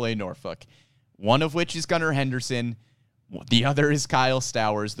AAA Norfolk, one of which is Gunnar Henderson. The other is Kyle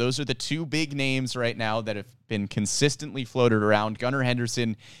Stowers. Those are the two big names right now that have been consistently floated around. Gunnar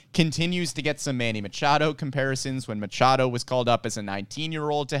Henderson continues to get some Manny Machado comparisons when Machado was called up as a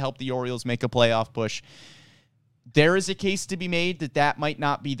 19-year-old to help the Orioles make a playoff push. There is a case to be made that might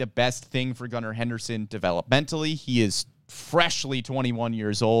not be the best thing for Gunnar Henderson developmentally. He is freshly 21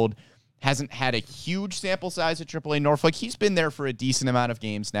 years old, hasn't had a huge sample size at AAA Norfolk. He's been there for a decent amount of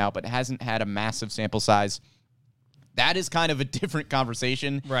games now, but hasn't had a massive sample size. That is kind of a different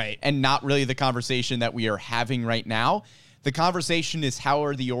conversation, right? And not really the conversation that we are having right now. The conversation is, how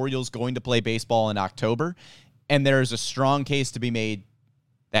are the Orioles going to play baseball in October? And there is a strong case to be made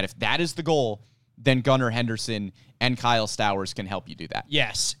that if that is the goal, then Gunnar Henderson and Kyle Stowers can help you do that.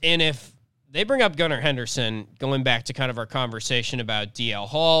 Yes, and if they bring up Gunnar Henderson, going back to kind of our conversation about DL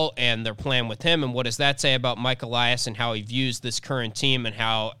Hall and their plan with him, and what does that say about Mike Elias and how he views this current team and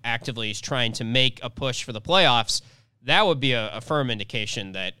how actively he's trying to make a push for the playoffs, that would be a firm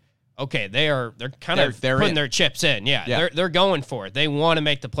indication that, okay, they're putting their chips in. Yeah. They're going for it. They want to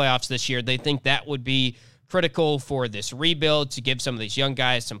make the playoffs this year. They think that would be critical for this rebuild to give some of these young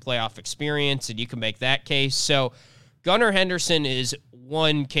guys some playoff experience, and you can make that case. So Gunnar Henderson is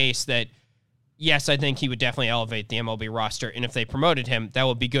one case that, yes, I think he would definitely elevate the MLB roster, and if they promoted him, that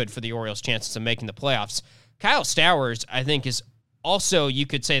would be good for the Orioles' chances of making the playoffs. Kyle Stowers, I think, is also, you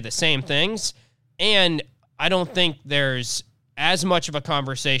could say the same things, and I don't think there's as much of a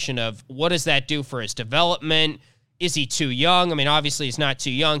conversation of what does that do for his development. Is he too young? I mean, obviously he's not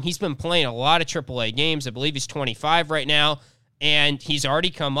too young. He's been playing a lot of AAA games. I believe he's 25 right now, and he's already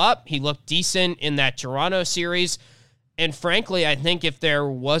come up. He looked decent in that Toronto series. And frankly, I think if there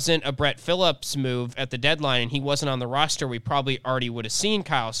wasn't a Brett Phillips move at the deadline and he wasn't on the roster, we probably already would have seen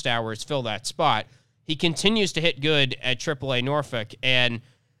Kyle Stowers fill that spot. He continues to hit good at AAA Norfolk, and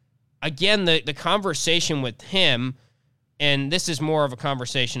again, the conversation with him, and this is more of a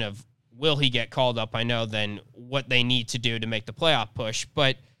conversation of will he get called up, I know, than what they need to do to make the playoff push.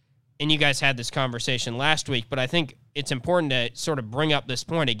 And you guys had this conversation last week, but I think it's important to sort of bring up this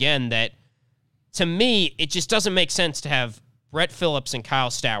point again that to me, it just doesn't make sense to have Brett Phillips and Kyle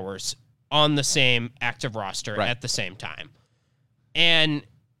Stowers on the same active roster at the same time. And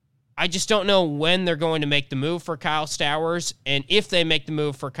I just don't know when they're going to make the move for Kyle Stowers. And if they make the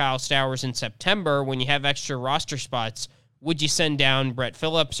move for Kyle Stowers in September, when you have extra roster spots, would you send down Brett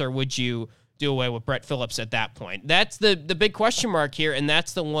Phillips, or would you do away with Brett Phillips at that point? That's the big question mark here, and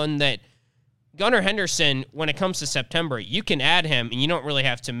that's the one that Gunnar Henderson, when it comes to September, you can add him, and you don't really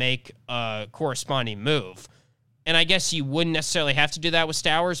have to make a corresponding move. And I guess you wouldn't necessarily have to do that with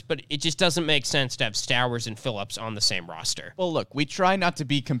Stowers, but it just doesn't make sense to have Stowers and Phillips on the same roster. Well, look, we try not to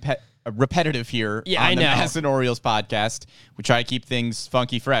be repetitive here on the Madison Orioles podcast. We try to keep things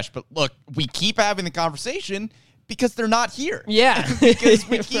funky fresh. But look, we keep having the conversation because they're not here. Yeah. Because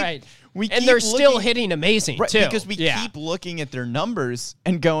we keep, and they're still hitting amazing, too. Because we keep looking at their numbers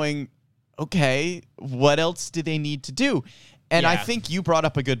and going, okay, what else do they need to do? And I think you brought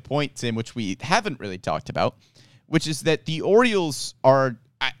up a good point, Tim, which we haven't really talked about, which is that the Orioles are,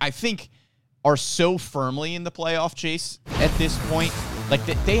 I think, are so firmly in the playoff chase at this point. Like,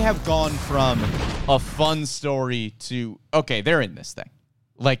 they have gone from a fun story to, okay, they're in this thing.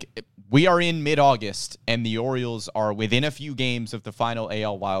 Like, we are in mid-August, and the Orioles are within a few games of the final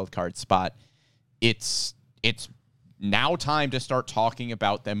AL wildcard spot. It's now time to start talking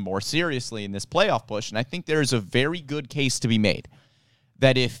about them more seriously in this playoff push, and I think there's a very good case to be made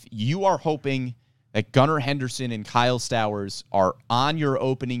that if you are hoping that Gunnar Henderson and Kyle Stowers are on your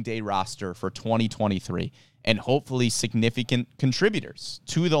opening day roster for 2023 and hopefully significant contributors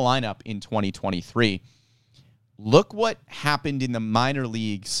to the lineup in 2023, look what happened in the minor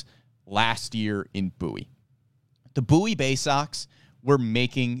leagues last year in Bowie. The Bowie Bay Sox were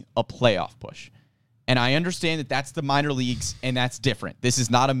making a playoff push. And I understand that that's the minor leagues and that's different. This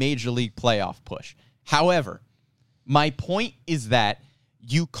is not a major league playoff push. However, my point is that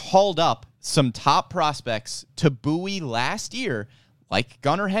you called up some top prospects to Bowie last year, like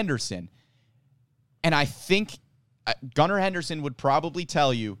Gunnar Henderson. And I think Gunnar Henderson would probably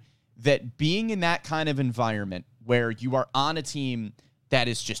tell you that being in that kind of environment where you are on a team that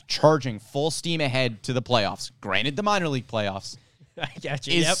is just charging full steam ahead to the playoffs, granted the minor league playoffs,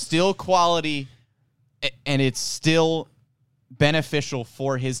 is still quality and it's still beneficial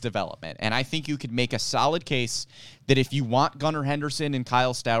for his development. And I think you could make a solid case that if you want Gunnar Henderson and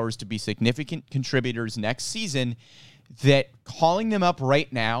Kyle Stowers to be significant contributors next season, that calling them up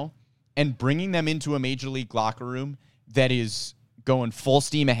right now and bringing them into a major league locker room that is going full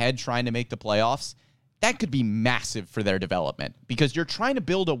steam ahead trying to make the playoffs, that could be massive for their development because you're trying to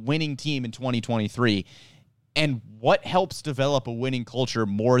build a winning team in 2023. And what helps develop a winning culture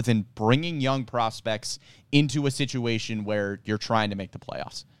more than bringing young prospects into a situation where you're trying to make the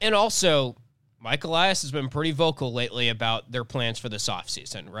playoffs? And also, Mike Elias has been pretty vocal lately about their plans for this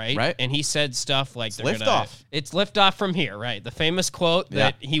offseason, right? Right. And he said stuff like, It's lift off from here, right? The famous quote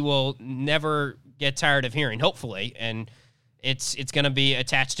that he will never get tired of hearing, hopefully. And it's going to be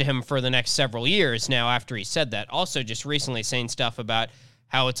attached to him for the next several years now after he said that. Also, just recently saying stuff about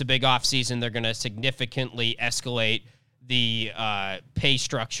how it's a big offseason. They're going to significantly escalate the pay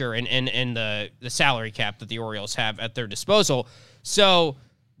structure and the salary cap that the Orioles have at their disposal. So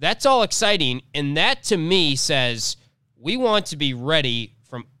that's all exciting. And that, to me, says we want to be ready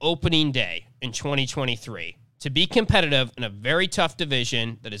from opening day in 2023 to be competitive in a very tough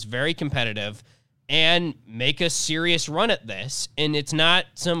division that is very competitive and make a serious run at this. And it's not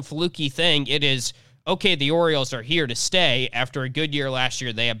some fluky thing. It is, okay, the Orioles are here to stay. After a good year last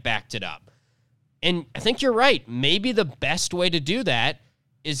year, they have backed it up. And I think you're right. Maybe the best way to do that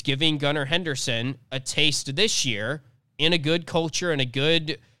is giving Gunnar Henderson a taste this year in a good culture and a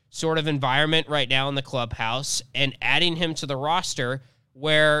good sort of environment right now in the clubhouse and adding him to the roster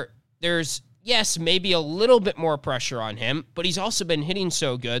where there's, yes, maybe a little bit more pressure on him, but he's also been hitting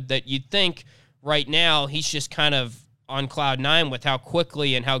so good that you'd think right now he's just kind of on cloud nine with how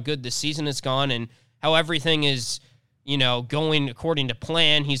quickly and how good the season has gone and how everything is, going according to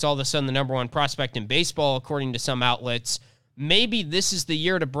plan. He's all of a sudden the number one prospect in baseball, according to some outlets. Maybe this is the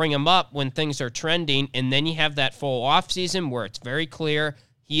year to bring him up when things are trending, and then you have that full offseason where it's very clear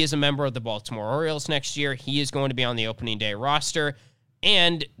he is a member of the Baltimore Orioles next year. He is going to be on the opening day roster,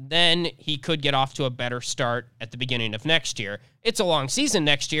 and then he could get off to a better start at the beginning of next year. It's a long season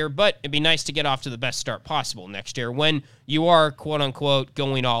next year, but it'd be nice to get off to the best start possible next year when you are, quote-unquote,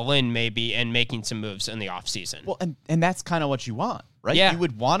 going all in maybe and making some moves in the offseason. Well, and that's kind of what you want, right? Yeah. You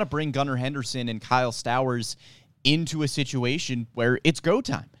would want to bring Gunnar Henderson and Kyle Stowers into a situation where it's go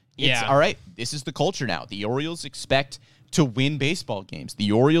time. It's, all right, this is the culture now. The Orioles expect to win baseball games.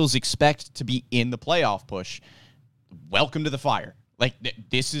 The Orioles expect to be in the playoff push. Welcome to the fire. Like,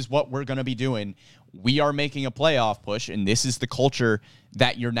 this is what we're going to be doing. We are making a playoff push, and this is the culture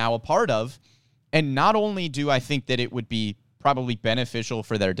that you're now a part of. And not only do I think that it would be probably beneficial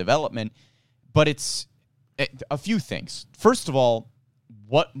for their development, but it's a few things. First of all,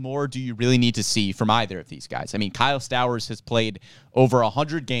 what more do you really need to see from either of these guys? I mean, Kyle Stowers has played over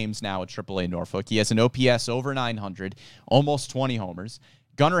 100 games now at AAA Norfolk. He has an OPS over 900, almost 20 homers.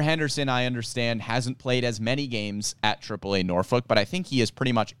 Gunnar Henderson, I understand, hasn't played as many games at AAA Norfolk, but I think he has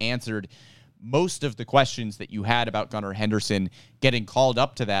pretty much answered most of the questions that you had about Gunnar Henderson getting called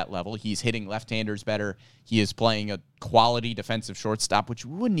up to that level. He's hitting left-handers better. He is playing a quality defensive shortstop, which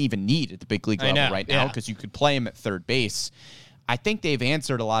you wouldn't even need at the big league level right now because you could play him at third base. I think they've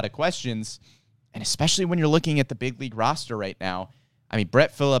answered a lot of questions, and especially when you're looking at the big league roster right now. I mean,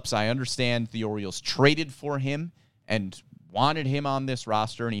 Brett Phillips, I understand the Orioles traded for him and wanted him on this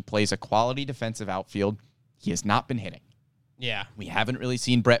roster, and he plays a quality defensive outfield. He has not been hitting. Yeah. We haven't really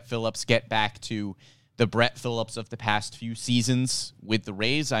seen Brett Phillips get back to the Brett Phillips of the past few seasons with the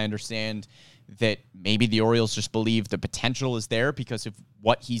Rays. I understand that maybe the Orioles just believe the potential is there because of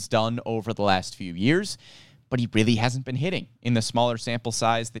what he's done over the last few years, but he really hasn't been hitting in the smaller sample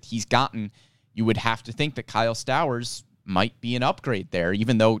size that he's gotten. You would have to think that Kyle Stowers might be an upgrade there,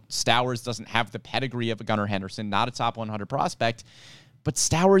 even though Stowers doesn't have the pedigree of a Gunnar Henderson, not a top 100 prospect. But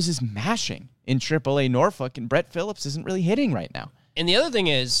Stowers is mashing in AAA Norfolk, and Brett Phillips isn't really hitting right now. And the other thing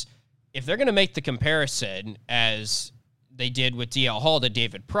is, if they're going to make the comparison as they did with DL Hall to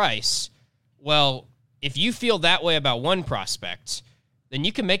David Price, well, if you feel that way about one prospect, then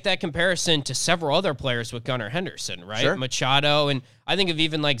you can make that comparison to several other players with Gunnar Henderson, right? Sure. Machado, and I think of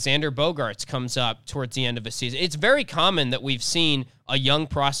even like Xander Bogaerts comes up towards the end of a season. It's very common that we've seen a young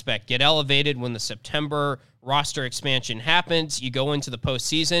prospect get elevated when the September roster expansion happens. You go into the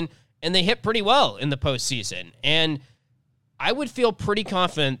postseason, and they hit pretty well in the postseason. And I would feel pretty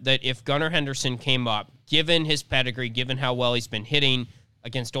confident that if Gunnar Henderson came up, given his pedigree, given how well he's been hitting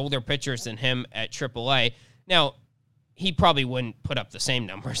against older pitchers than him at AAA, now, he probably wouldn't put up the same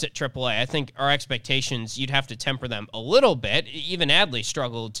numbers at AAA. I think our expectations, you'd have to temper them a little bit. Even Adley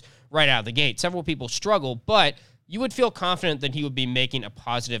struggled right out of the gate. Several people struggle, but you would feel confident that he would be making a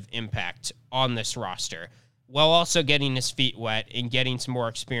positive impact on this roster while also getting his feet wet and getting some more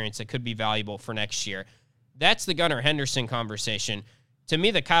experience that could be valuable for next year. That's the Gunnar Henderson conversation. To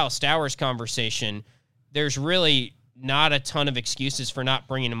me, the Kyle Stowers conversation, there's really not a ton of excuses for not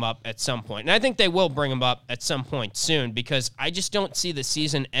bringing him up at some point. And I think they will bring him up at some point soon because I just don't see the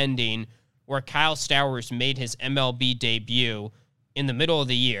season ending where Kyle Stowers made his MLB debut in the middle of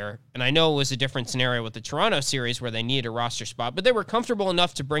the year. And I know it was a different scenario with the Toronto series where they needed a roster spot, but they were comfortable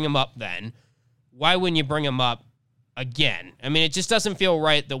enough to bring him up then. Why wouldn't you bring him up again? I mean, it just doesn't feel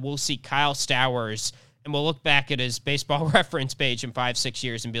right that we'll see Kyle Stowers and we'll look back at his Baseball Reference page in 5-6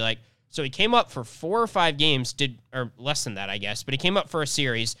 years and be like, so he came up for 4 or 5 games, or less than that, I guess, but he came up for a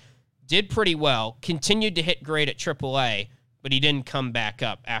series, did pretty well, continued to hit great at AAA, but he didn't come back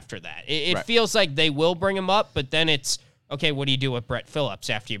up after that. It right. feels like they will bring him up, but then it's, okay, what do you do with Brett Phillips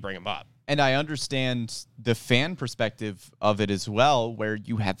after you bring him up? And I understand the fan perspective of it as well, where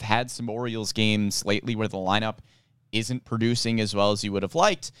you have had some Orioles games lately where the lineup isn't producing as well as you would have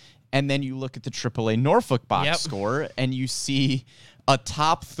liked. And then you look at the AAA Norfolk box score and you see a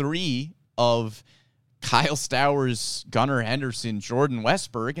top 3 of Kyle Stowers, Gunnar Henderson, Jordan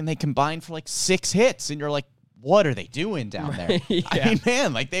Westburg, and they combine for like 6 hits. And you're like, what are they doing down there? Yeah. I mean,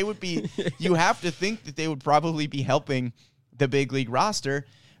 man, like they would be, you have to think that they would probably be helping the big league roster,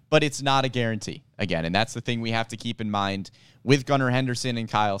 but it's not a guarantee again. And that's the thing we have to keep in mind with Gunnar Henderson and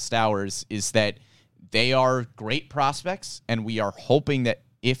Kyle Stowers is that they are great prospects. And we are hoping that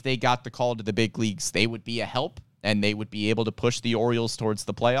if they got the call to the big leagues, they would be a help and they would be able to push the Orioles towards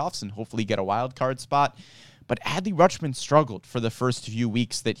the playoffs and hopefully get a wild card spot. But Adley Rutschman struggled for the first few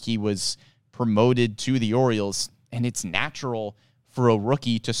weeks that he was promoted to the Orioles, and it's natural for a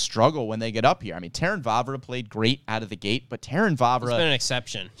rookie to struggle when they get up here. I mean, Terrin Vavra played great out of the gate, but Terrin Vavra... He's been an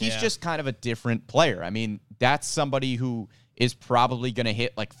exception. He's just kind of a different player. I mean, that's somebody who is probably going to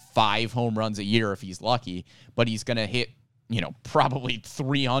hit like 5 home runs a year if he's lucky, but he's going to hit, probably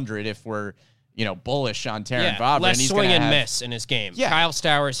 300 if we're, bullish on Terrin Vavra. Less and he's swing and miss in his game. Yeah. Kyle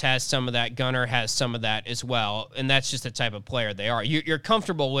Stowers has some of that. Gunnar has some of that as well, and that's just the type of player they are. You're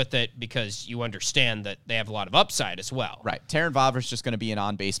comfortable with it because you understand that they have a lot of upside as well. Right. Terrin Vavra's just going to be an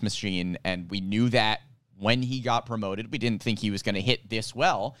on-base machine, and we knew that when he got promoted. We didn't think he was going to hit this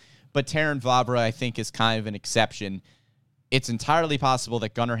well, but Terrin Vavra, I think, is kind of an exception. It's entirely possible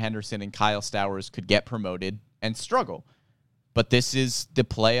that Gunnar Henderson and Kyle Stowers could get promoted and struggle. But this is the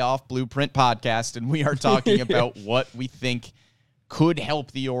Playoff Blueprint podcast, and we are talking about what we think could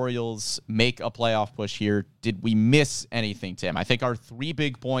help the Orioles make a playoff push here. Did we miss anything, Tim? I think our 3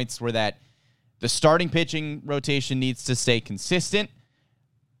 big points were that the starting pitching rotation needs to stay consistent.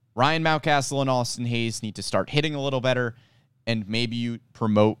 Ryan Mountcastle and Austin Hayes need to start hitting a little better. And maybe you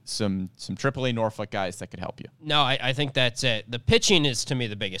promote some AAA Norfolk guys that could help you. No, I think that's it. The pitching is, to me,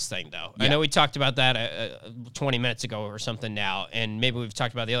 the biggest thing, though. Yeah. I know we talked about that 20 minutes ago or something now, and maybe we've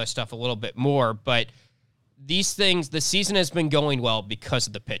talked about the other stuff a little bit more, but these things, the season has been going well because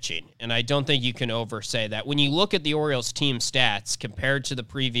of the pitching, and I don't think you can oversay that. When you look at the Orioles team stats compared to the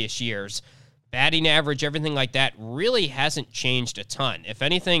previous years, batting average, everything like that really hasn't changed a ton. If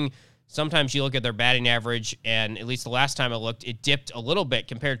anything, sometimes you look at their batting average, and at least the last time I looked, it dipped a little bit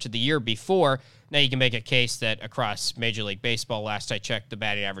compared to the year before. Now you can make a case that across Major League Baseball, last I checked, the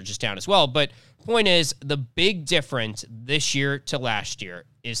batting average is down as well. But point is, the big difference this year to last year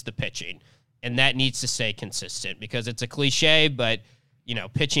is the pitching. And that needs to stay consistent because it's a cliche, but,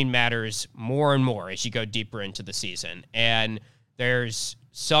 pitching matters more and more as you go deeper into the season. And there's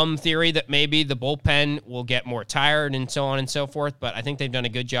some theory that maybe the bullpen will get more tired and so on and so forth, but I think they've done a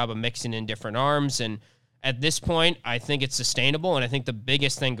good job of mixing in different arms. And at this point, I think it's sustainable, and I think the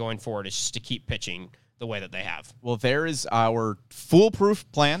biggest thing going forward is just to keep pitching the way that they have. Well, there is our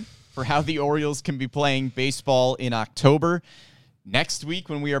foolproof plan for how the Orioles can be playing baseball in October. Next week,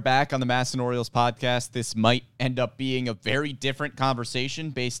 when we are back on the MASN Orioles podcast, this might end up being a very different conversation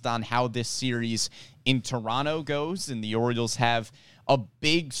based on how this series in Toronto goes, and the Orioles have a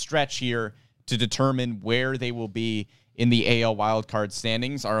big stretch here to determine where they will be in the AL wildcard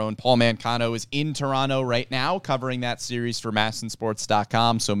standings. Our own Paul Mancano is in Toronto right now covering that series for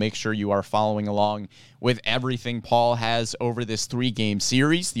MASNsports.com, so make sure you are following along with everything Paul has over this 3-game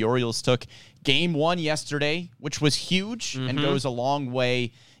series. The Orioles took Game 1 yesterday, which was huge and goes a long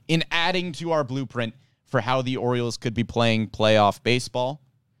way in adding to our blueprint for how the Orioles could be playing playoff baseball.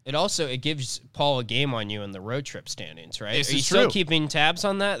 It gives Paul a game on you in the road trip standings, right? This Are you is still true. keeping tabs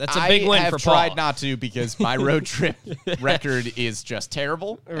on that? That's a big win for Paul. I have tried not to because my road trip record is just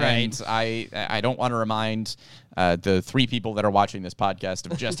terrible. Right. And I don't want to remind the 3 people that are watching this podcast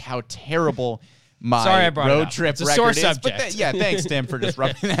of just how terrible my road trip it's a record sore is. Subject. But thanks, Tim, for just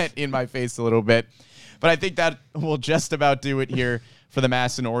rubbing that in my face a little bit. But I think that will just about do it here for the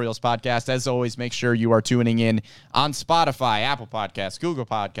MASN Orioles podcast. As always, make sure you are tuning in on Spotify, Apple Podcasts, Google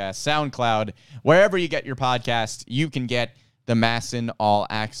Podcasts, SoundCloud, wherever you get your podcast, you can get the MASN All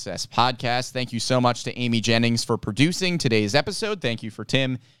Access podcast. Thank you so much to Amy Jennings for producing today's episode. Thank you for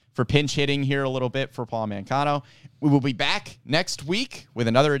Tim for pinch hitting here a little bit for Paul Mancano. We will be back next week with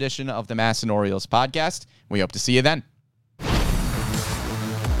another edition of the MASN Orioles podcast. We hope to see you then.